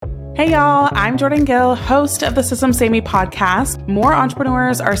Hey y'all, I'm Jordan Gill, host of the Systems Saved Me podcast. More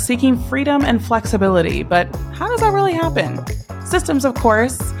entrepreneurs are seeking freedom and flexibility, but how does that really happen? Systems, of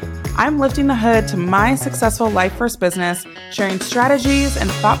course. I'm lifting the hood to my successful life first business, sharing strategies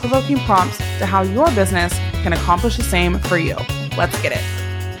and thought-provoking prompts to how your business can accomplish the same for you. Let's get it.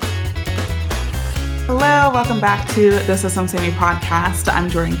 Hello, welcome back to the Systems Saved Me podcast.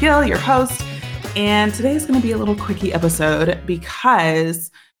 I'm Jordan Gill, your host, and today is going to be a little quickie episode because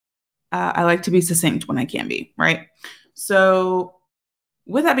I like to be succinct when I can be, right? So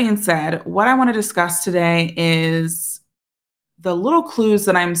with that being said, what I want to discuss today is the little clues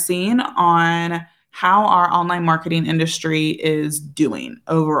that I'm seeing on how our online marketing industry is doing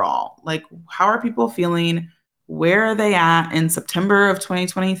overall. Like, how are people feeling? Where are they at in September of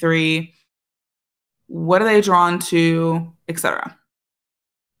 2023? What are they drawn to, etc.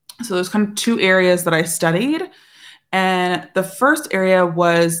 So there's kind of two areas that I studied. And the first area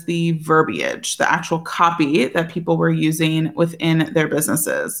was the verbiage, the actual copy that people were using within their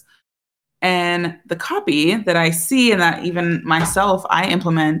businesses. And the copy that I see and that even myself I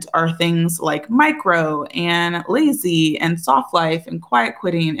implement are things like micro and lazy and soft life and quiet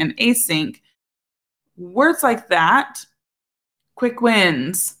quitting and async. Words like that, quick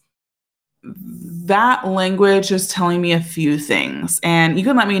wins, that language is telling me a few things. And you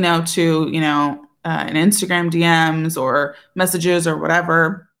can let me know too, in Instagram DMs or messages or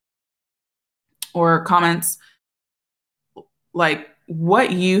whatever, or comments, like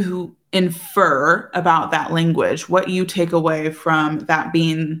what you infer about that language, what you take away from that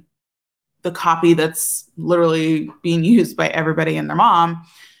being the copy that's literally being used by everybody and their mom.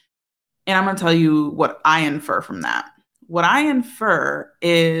 And I'm going to tell you what I infer from that. What I infer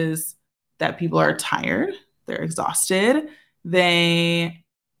is that people are tired, they're exhausted, they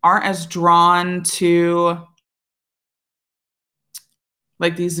aren't as drawn to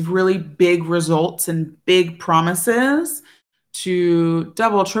like these really big results and big promises to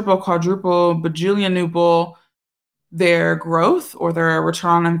double, triple, quadruple, bajillionuple their growth or their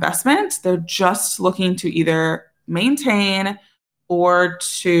return on investment. They're just looking to either maintain or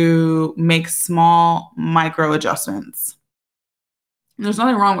to make small micro adjustments. And there's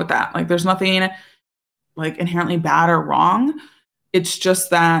nothing wrong with that. Like, there's nothing like inherently bad or wrong. It's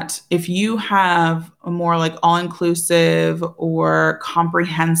just that if you have a more like all-inclusive or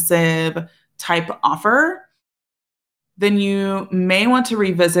comprehensive type offer, then you may want to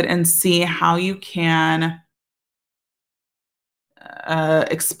revisit and see how you can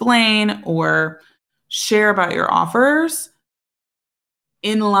explain or share about your offers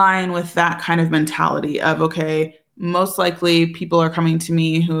in line with that kind of mentality of, okay, most likely people are coming to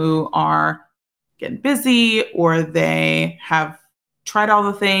me who are getting busy or they have tried all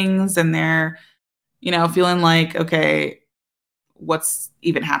the things and they're, feeling like, okay, what's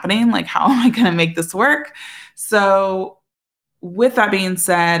even happening? Like, how am I going to make this work? So with that being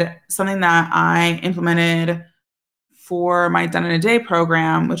said, something that I implemented for my Done in a Day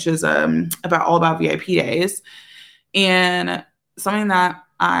program, which is all about VIP days, and something that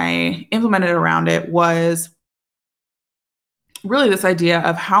I implemented around it was really this idea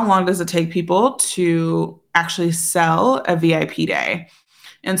of how long does it take people to actually sell a VIP day.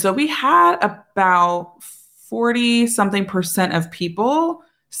 And so we had about 40 something percent of people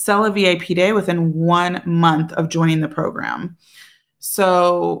sell a VIP day within 1 month of joining the program.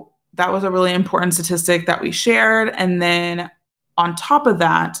 So that was a really important statistic that we shared. And then on top of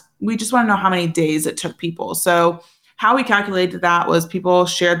that, we just want to know how many days it took people. So how we calculated that was people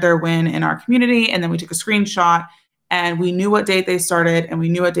shared their win in our community, and then we took a screenshot and we knew what date they started and we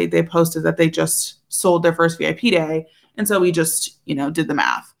knew what date they posted that they just sold their first VIP day. And so we just, did the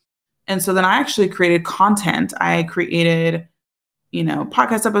math. And so then I actually created content. I created,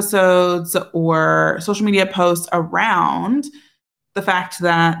 podcast episodes or social media posts around the fact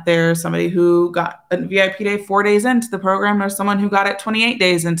that there's somebody who got a VIP day 4 days into the program. There's someone who got it 28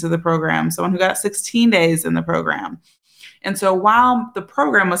 days into the program, someone who got it 16 days in the program. And so while the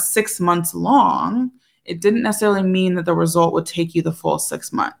program was 6 months long, it didn't necessarily mean that the result would take you the full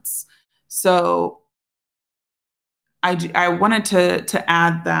 6 months. So I wanted to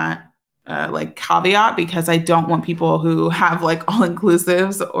add that caveat, because I don't want people who have like all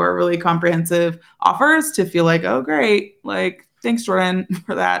inclusives or really comprehensive offers to feel like, oh, great. Like, thanks, Jordan,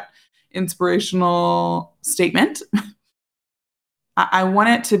 for that inspirational statement. I want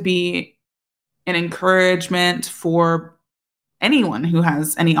it to be an encouragement for anyone who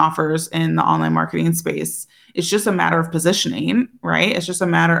has any offers in the online marketing space. It's just a matter of positioning, right? It's just a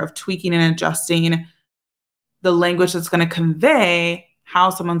matter of tweaking and adjusting the language that's going to convey how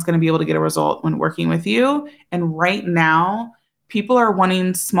someone's going to be able to get a result when working with you. And right now, people are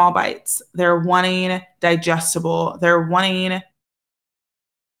wanting small bites. They're wanting digestible. They're wanting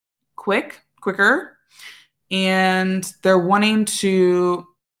quicker, and they're wanting to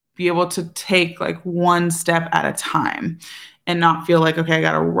be able to take like one step at a time and not feel like, okay, I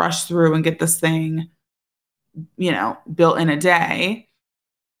got to rush through and get this thing, built in a day.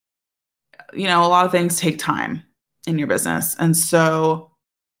 A lot of things take time in your business. And so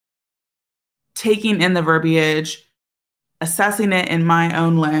taking in the verbiage, assessing it in my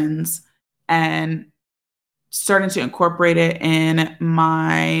own lens, and starting to incorporate it in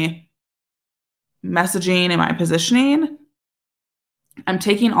my messaging and my positioning, I'm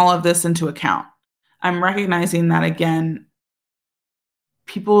taking all of this into account. I'm recognizing that, again,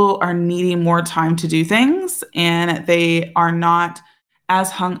 people are needing more time to do things, and they are not as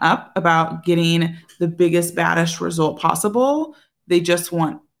hung up about getting the biggest, baddest result possible. They just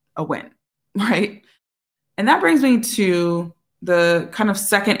want a win, right? And that brings me to the kind of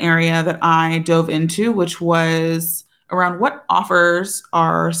second area that I dove into, which was around what offers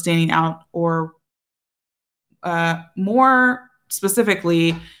are standing out, or more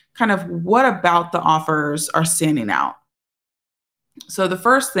specifically, kind of what about the offers are standing out. So the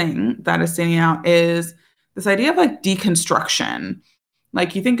first thing that is standing out is this idea of like deconstruction.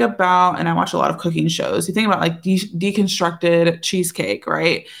 Like you think about, and I watch a lot of cooking shows, you think about like deconstructed cheesecake,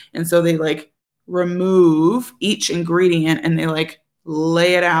 right? And so they like remove each ingredient and they like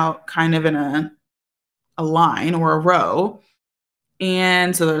lay it out kind of in a line or a row.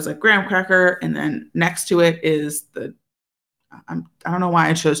 And so there's like graham cracker, and then next to it is I don't know why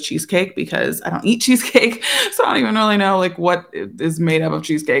I chose cheesecake, because I don't eat cheesecake. So I don't even really know like what is made up of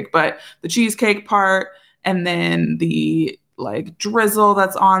cheesecake, but the cheesecake part, and then the like drizzle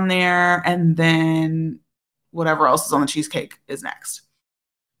that's on there, and then whatever else is on the cheesecake is next.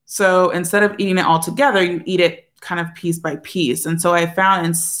 So instead of eating it all together, you eat it kind of piece by piece. And so I found,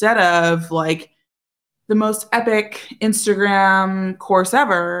 instead of like the most epic Instagram course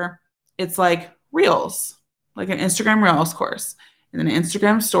ever, it's like reels, like an Instagram reels course, and then an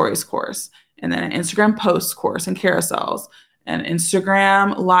Instagram stories course, and then an Instagram posts course and carousels, and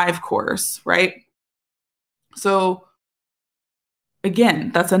Instagram live course, right? So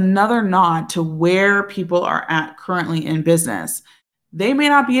again, that's another nod to where people are at currently in business. They may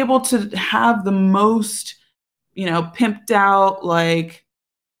not be able to have the most, pimped out, like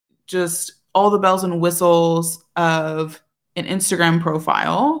just all the bells and whistles of an Instagram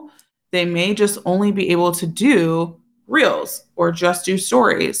profile. They may just only be able to do reels or just do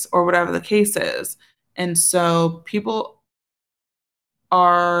stories or whatever the case is. And so people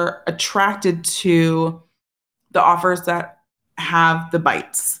are attracted to the offers that have the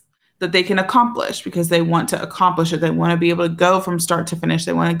bites that they can accomplish, because they want to accomplish it. They want to be able to go from start to finish.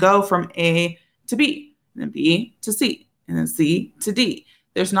 They want to go from A to B, and then B to C, and then C to D.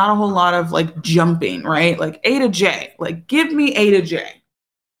 There's not a whole lot of like jumping, right? Like A to J, like give me A to J.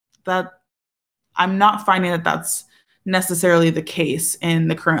 That I'm not finding that that's necessarily the case in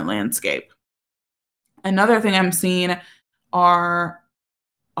the current landscape. Another thing I'm seeing are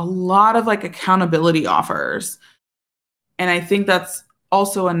a lot of like accountability offers. And I think that's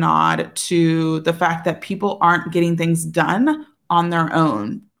also a nod to the fact that people aren't getting things done on their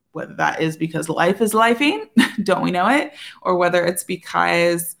own, whether that is because life is lifing, don't we know it, or whether it's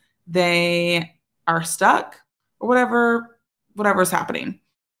because they are stuck, or whatever's happening.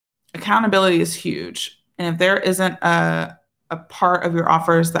 Accountability is huge. And if there isn't a part of your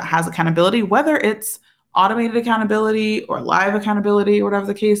offers that has accountability, whether it's automated accountability or live accountability, whatever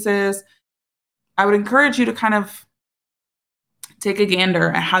the case is, I would encourage you to kind of take a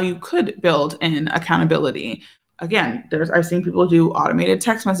gander at how you could build in accountability. Again, I've seen people do automated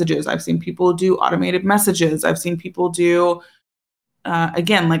text messages. I've seen people do automated messages. I've seen people do,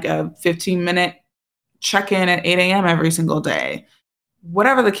 again, like a 15-minute check-in at 8 a.m. every single day.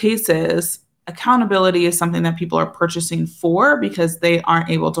 Whatever the case is, accountability is something that people are purchasing for, because they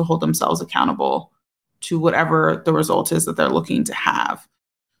aren't able to hold themselves accountable to whatever the result is that they're looking to have.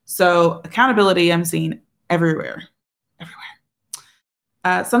 So accountability, I'm seeing everywhere.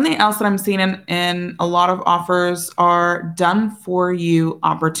 Something else that I'm seeing in a lot of offers are done for you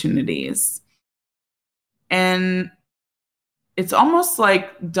opportunities. And it's almost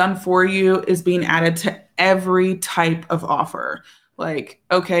like done for you is being added to every type of offer. Like,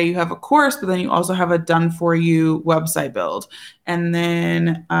 okay, you have a course, but then you also have a done for you website build. And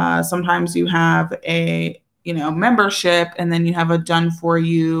then sometimes you have a, membership, and then you have a done for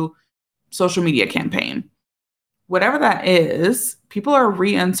you social media campaign. Whatever that is, people are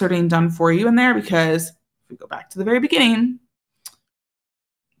reinserting done for you in there, because if we go back to the very beginning,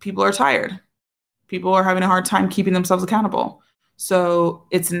 people are tired. People are having a hard time keeping themselves accountable. So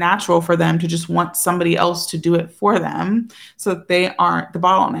it's natural for them to just want somebody else to do it for them so that they aren't the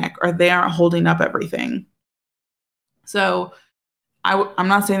bottleneck or they aren't holding up everything. So I'm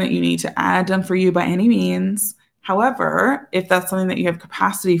not saying that you need to add done for you by any means. However, if that's something that you have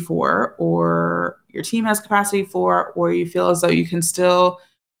capacity for, or your team has capacity for, or you feel as though you can still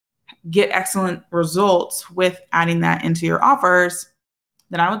get excellent results with adding that into your offers,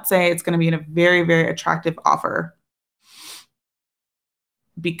 then I would say it's going to be a very, very attractive offer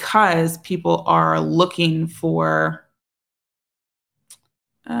because people are looking for,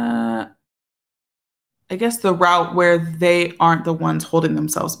 I guess, the route where they aren't the ones holding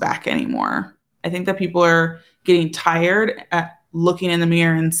themselves back anymore. I think that people are getting tired at looking in the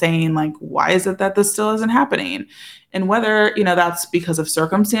mirror and saying, like, why is it that this still isn't happening? And whether, that's because of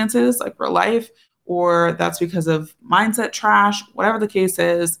circumstances like real life, or that's because of mindset trash, whatever the case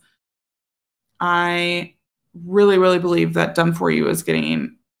is, I really, really believe that Done For You is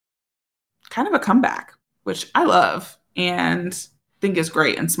getting kind of a comeback, which I love and think is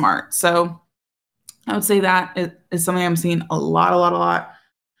great and smart. So I would say that is something I'm seeing a lot, a lot, a lot.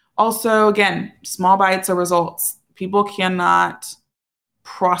 Also, again, small bites of results. People cannot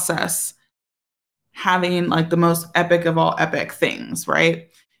process having like the most epic of all epic things, right?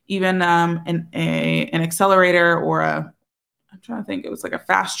 Even an accelerator or I'm trying to think, it was like a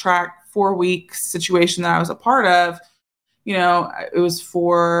fast track 4-week situation that I was a part of. It was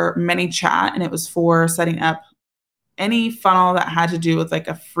for ManyChat, and it was for setting up any funnel that had to do with like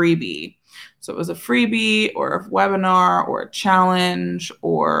a freebie. So it was a freebie or a webinar or a challenge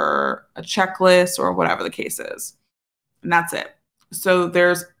or a checklist or whatever the case is. And that's it. So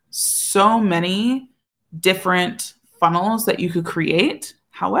there's so many different funnels that you could create.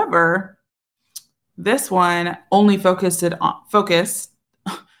 However, this one only focused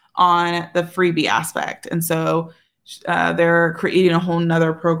on the freebie aspect. And so they're creating a whole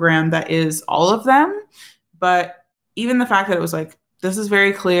nother program that is all of them. But even the fact that it was like, this is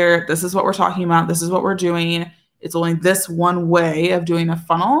very clear, this is what we're talking about, this is what we're doing, it's only this one way of doing a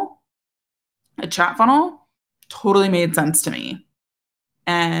funnel, a chat funnel, totally made sense to me.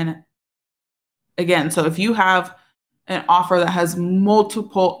 And again, so if you have an offer that has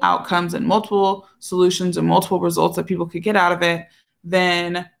multiple outcomes and multiple solutions and multiple results that people could get out of it,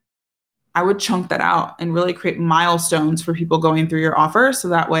 then I would chunk that out and really create milestones for people going through your offer. So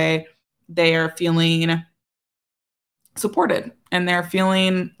that way they are feeling supported and they're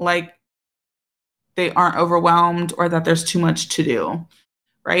feeling like they aren't overwhelmed or that there's too much to do.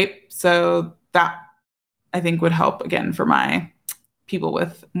 Right. So that I think would help again for my people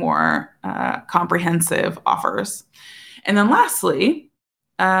with more comprehensive offers. And then lastly,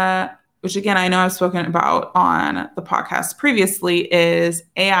 which again, I know I've spoken about on the podcast previously, is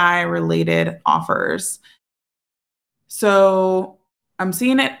AI related offers. So I'm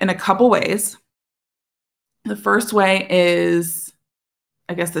seeing it in a couple ways. The first way is,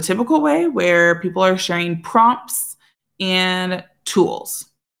 I guess, the typical way where people are sharing prompts and tools,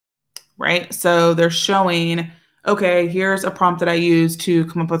 right? So they're showing, okay, here's a prompt that I use to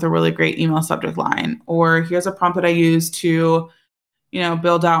come up with a really great email subject line, or here's a prompt that I use to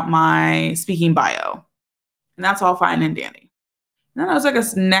build out my speaking bio. And that's all fine and dandy. And then there's like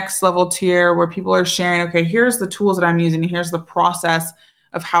a next level tier where people are sharing, okay, here's the tools that I'm using. Here's the process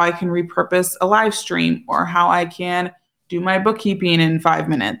of how I can repurpose a live stream or how I can do my bookkeeping in 5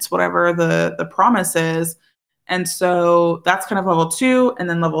 minutes, whatever the promise is. And so that's kind of level 2. And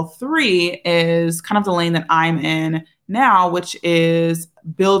then level 3 is kind of the lane that I'm in now, which is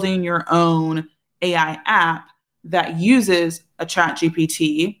building your own AI app that uses a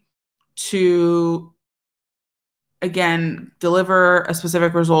ChatGPT to, again, deliver a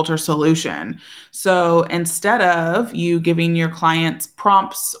specific result or solution. So instead of you giving your clients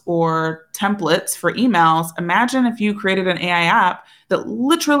prompts or templates for emails, imagine if you created an AI app that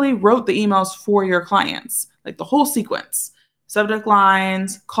literally wrote the emails for your clients, like the whole sequence, subject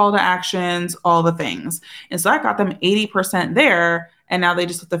lines, call to actions, all the things. And so I got them 80% there. And now they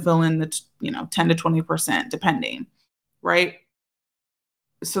just have to fill in the 10 to 20%, depending, right?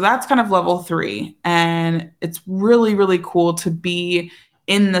 So that's kind of level 3. And it's really, really cool to be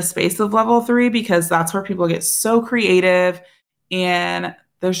in the space of level 3 because that's where people get so creative and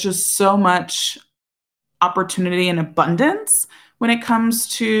there's just so much opportunity and abundance when it comes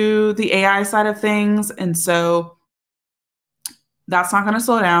to the AI side of things. And so that's not going to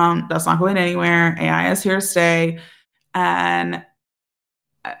slow down. That's not going anywhere. AI is here to stay. And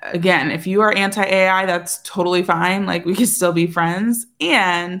again, if you are anti-AI, that's totally fine. Like, we can still be friends.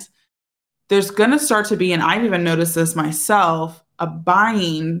 And there's going to start to be, and I've even noticed this myself, a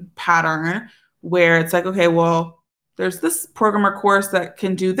buying pattern where it's like, okay, well, there's this programmer course that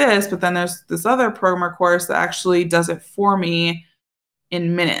can do this, but then there's this other programmer course that actually does it for me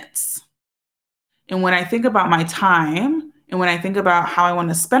in minutes. And when I think about my time and when I think about how I want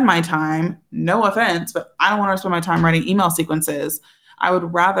to spend my time, no offense, but I don't want to spend my time writing email sequences. I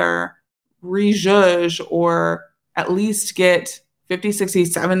would rather rejudge or at least get 50, 60,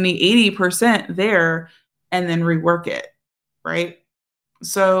 70, 80% there and then rework it, right?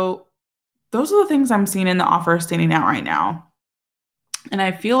 So those are the things I'm seeing in the offer standing out right now. And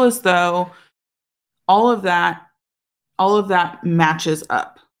I feel as though all of that matches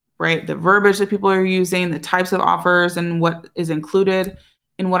up, right? The verbiage that people are using, the types of offers and what is included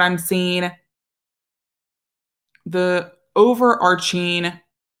in what I'm seeing, the overarching,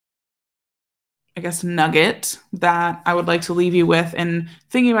 I guess, nugget that I would like to leave you with in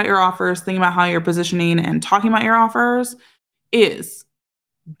thinking about your offers, thinking about how you're positioning and talking about your offers is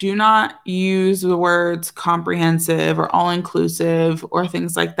do not use the words comprehensive or all-inclusive or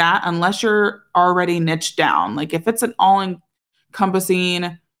things like that unless you're already niched down. Like if it's an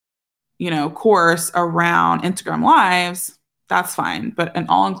all-encompassing, course around Instagram Lives, that's fine. But an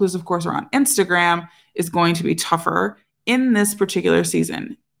all-inclusive course around Instagram is going to be tougher in this particular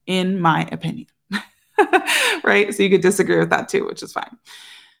season, in my opinion. Right? So you could disagree with that too, which is fine.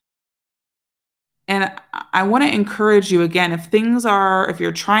 And I want to encourage you again, if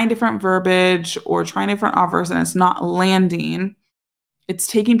you're trying different verbiage or trying different offers and it's not landing, it's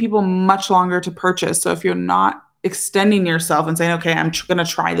taking people much longer to purchase. So if you're not extending yourself and saying, okay, I'm going to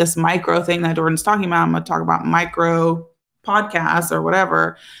try this micro thing that Jordan's talking about. I'm going to talk about micro podcasts or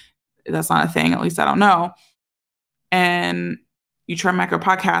whatever. That's not a thing. At least I don't know. And you try micro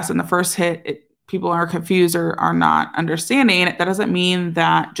podcasts and the first hit, people are confused or are not understanding. That doesn't mean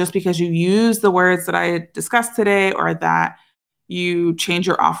that just because you use the words that I discussed today or that you change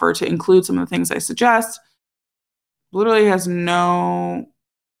your offer to include some of the things I suggest, literally has no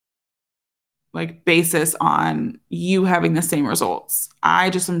basis on you having the same results. I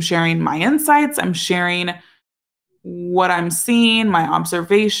just am sharing my insights. I'm sharing what I'm seeing, my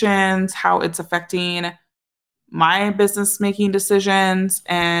observations, how it's affecting my business making decisions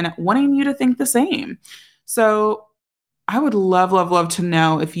and wanting you to think the same. So I would love, love, love to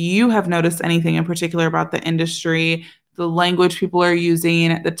know if you have noticed anything in particular about the industry, the language people are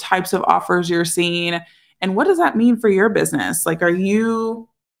using, the types of offers you're seeing, and what does that mean for your business? Are you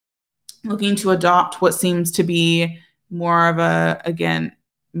looking to adopt what seems to be more of a, again,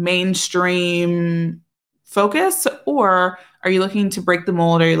 mainstream focus, or are you looking to break the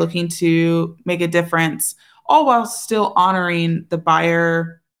mold? Are you looking to make a difference, all while still honoring the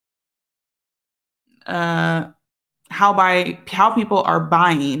buyer, how people are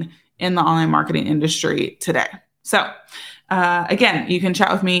buying in the online marketing industry today? So again, you can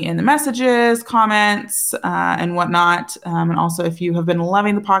chat with me in the messages, comments, and whatnot. And also, if you have been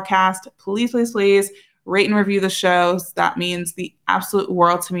loving the podcast, please, please, please rate and review the shows. That means the absolute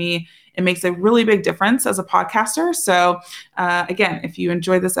world to me. It makes a really big difference as a podcaster. So again, if you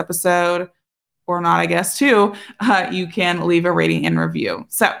enjoyed this episode, or not, I guess, too, you can leave a rating and review.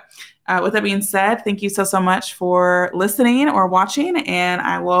 So with that being said, thank you so much for listening or watching, and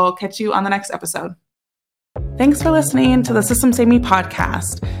I will catch you on the next episode. Thanks for listening to the System Save Me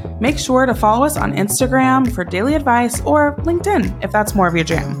podcast. Make sure to follow us on Instagram for daily advice or LinkedIn if that's more of your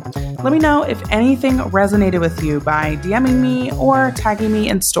jam. Let me know if anything resonated with you by DMing me or tagging me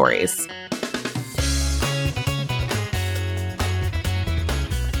in stories.